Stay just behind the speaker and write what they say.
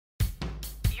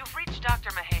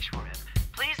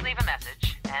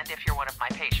And if you're one of my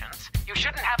patients, you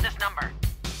shouldn't have this number.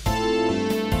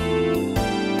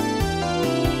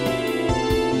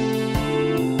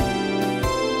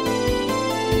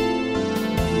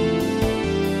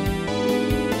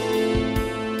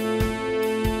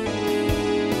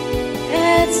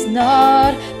 It's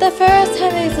not the first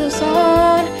time he's so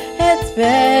on. It's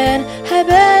been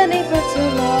happening for too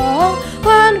long.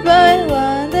 One by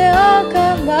one they all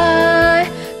come by,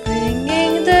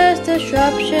 bringing this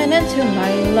disruption into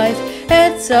my life.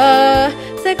 It's a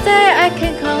sick day, I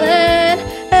can call it.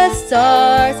 It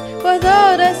starts with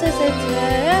all the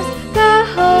sensitives. The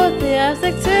whole day I'm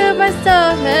sick to my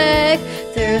stomach.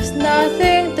 There's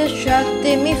nothing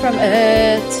distracting me from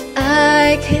it.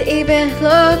 I can't even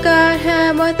look at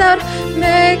him without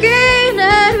making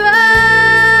it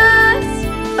worse.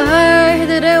 I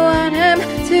didn't want him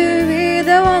to be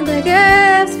the one that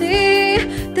gives me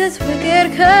this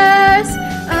wicked curse.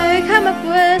 I come up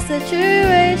with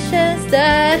situations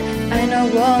that I know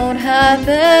won't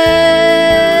happen.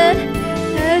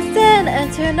 It's an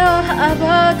internal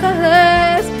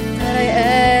apocalypse that I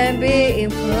am being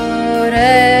put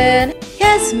in.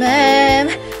 Yes, ma'am,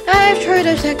 I've tried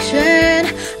rejection.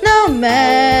 No,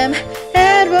 ma'am,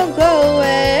 it won't go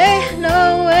away.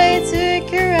 No way to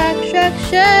cure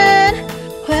attraction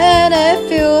when it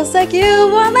feels like you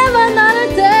won't live another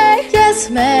day. Yes,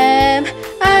 ma'am,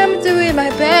 I'm doing my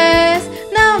best.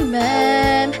 No,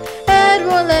 ma'am, it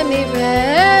won't let me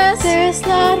rest. There's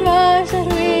not much that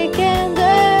we can do.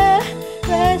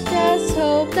 Let's just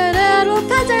hope that it will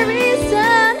pass our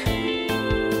reason.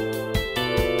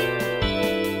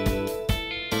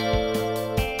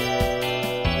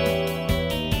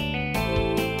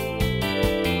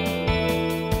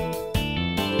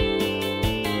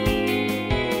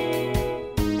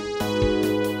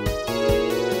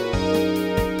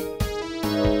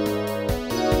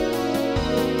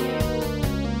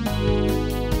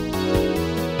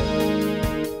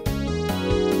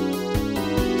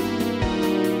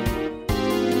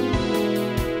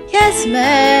 Yes,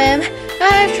 ma'am,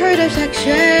 I've tried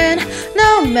rejection.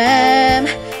 No, ma'am,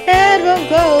 it won't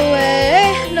go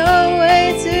away. No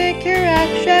way to cure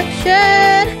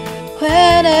attraction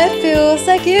when it feels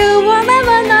like you won't live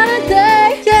another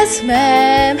day. Yes,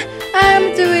 ma'am,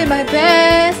 I'm doing my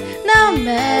best. No,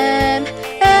 ma'am,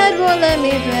 it won't let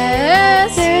me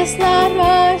rest. There's not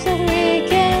much